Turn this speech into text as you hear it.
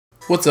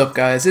What's up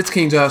guys, it's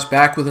King Josh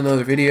back with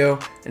another video,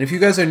 and if you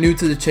guys are new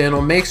to the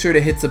channel, make sure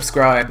to hit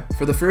subscribe.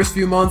 For the first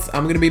few months,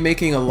 I'm going to be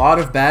making a lot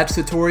of badge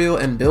tutorial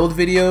and build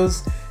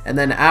videos, and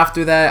then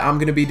after that, I'm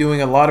going to be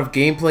doing a lot of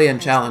gameplay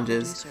and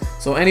challenges.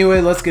 So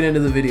anyway, let's get into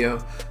the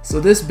video. So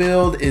this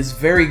build is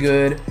very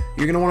good.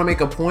 You're going to want to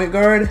make a point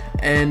guard,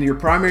 and your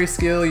primary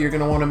skill, you're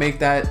going to want to make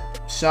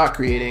that shot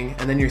creating,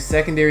 and then your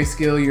secondary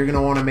skill, you're going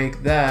to want to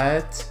make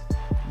that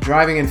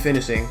driving and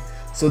finishing.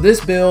 So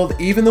this build,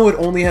 even though it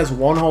only has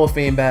one Hall of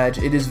Fame badge,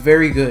 it is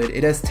very good.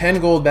 It has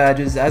 10 gold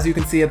badges. As you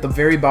can see at the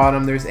very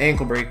bottom, there's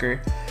ankle breaker.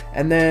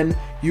 And then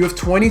you have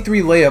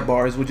 23 layup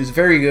bars, which is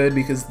very good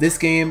because this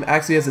game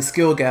actually has a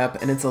skill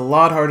gap and it's a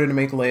lot harder to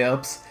make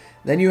layups.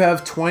 Then you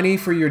have 20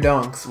 for your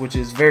dunks, which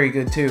is very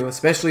good too,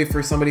 especially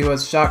for somebody who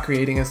has shot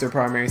creating as their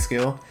primary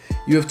skill.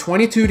 You have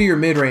 22 to your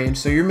mid-range,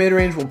 so your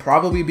mid-range will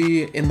probably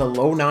be in the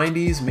low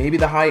 90s, maybe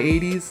the high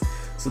 80s,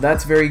 so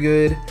that's very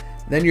good.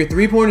 Then your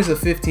 3-pointers of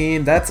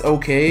 15, that's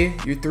okay.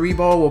 Your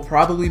 3-ball will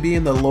probably be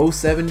in the low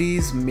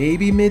 70s,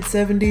 maybe mid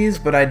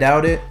 70s, but I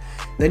doubt it.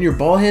 Then your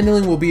ball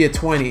handling will be a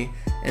 20,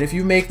 and if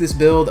you make this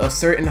build a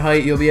certain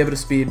height, you'll be able to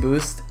speed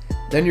boost.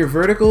 Then your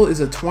vertical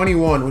is a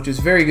 21, which is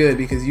very good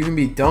because you can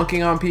be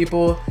dunking on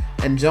people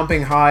and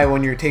jumping high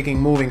when you're taking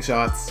moving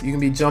shots. You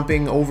can be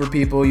jumping over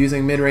people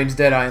using mid-range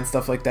deadeye and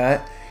stuff like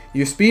that.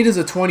 Your speed is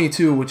a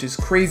 22, which is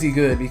crazy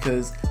good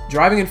because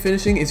driving and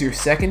finishing is your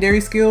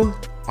secondary skill.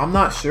 I'm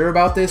not sure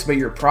about this, but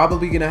you're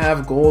probably going to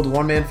have gold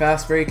one-man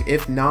fast break.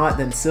 If not,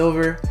 then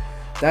silver.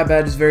 That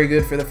badge is very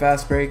good for the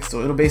fast break,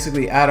 so it'll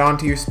basically add on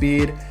to your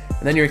speed.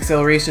 And then your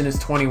acceleration is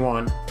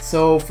 21.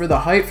 So for the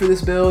height for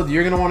this build,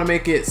 you're going to want to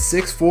make it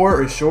 6'4"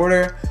 or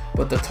shorter,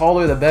 but the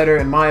taller the better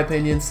in my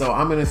opinion, so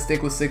I'm going to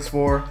stick with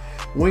 6'4".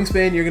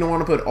 Wingspan, you're going to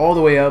want to put all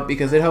the way up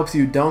because it helps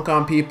you dunk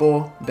on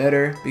people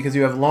better because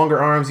you have longer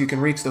arms, you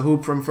can reach the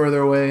hoop from further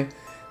away.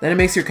 Then it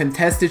makes your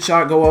contested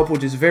shot go up,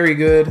 which is very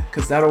good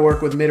because that'll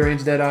work with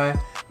mid-range deadeye.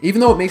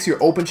 Even though it makes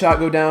your open shot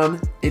go down,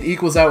 it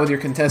equals out with your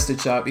contested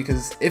shot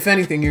because if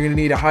anything, you're going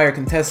to need a higher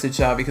contested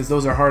shot because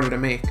those are harder to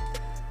make.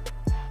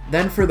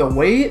 Then for the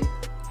weight,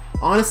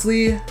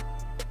 honestly,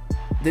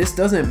 this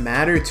doesn't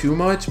matter too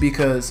much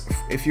because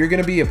if you're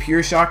going to be a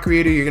pure shot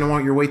creator, you're going to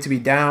want your weight to be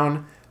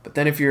down. But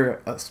then if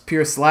you're a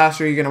pure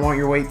slasher, you're going to want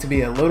your weight to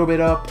be a little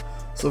bit up.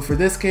 So for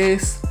this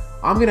case,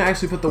 I'm going to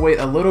actually put the weight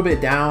a little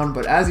bit down,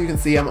 but as you can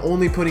see, I'm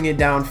only putting it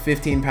down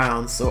 15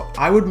 pounds. So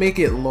I would make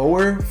it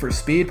lower for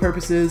speed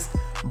purposes,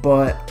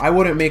 but I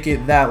wouldn't make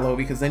it that low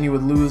because then you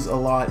would lose a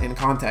lot in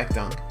contact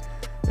dunk.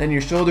 Then your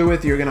shoulder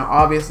width, you're going to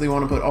obviously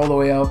want to put all the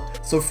way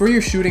up. So for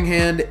your shooting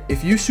hand,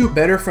 if you shoot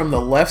better from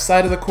the left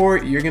side of the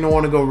court, you're going to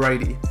want to go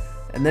righty.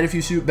 And then if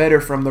you shoot better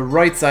from the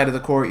right side of the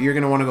court, you're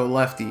going to want to go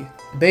lefty.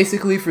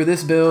 Basically for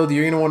this build,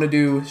 you're going to want to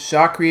do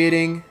shot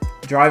creating,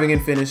 driving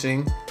and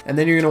finishing, and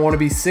then you're going to want to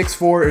be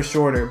 6'4" or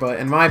shorter, but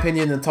in my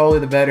opinion the taller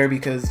the better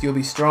because you'll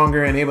be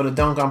stronger and able to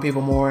dunk on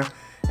people more,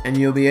 and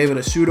you'll be able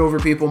to shoot over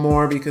people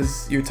more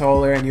because you're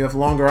taller and you have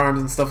longer arms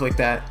and stuff like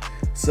that.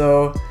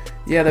 So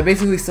yeah, that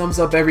basically sums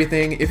up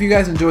everything. If you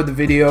guys enjoyed the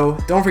video,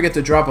 don't forget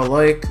to drop a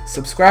like,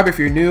 subscribe if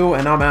you're new,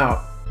 and I'm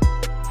out.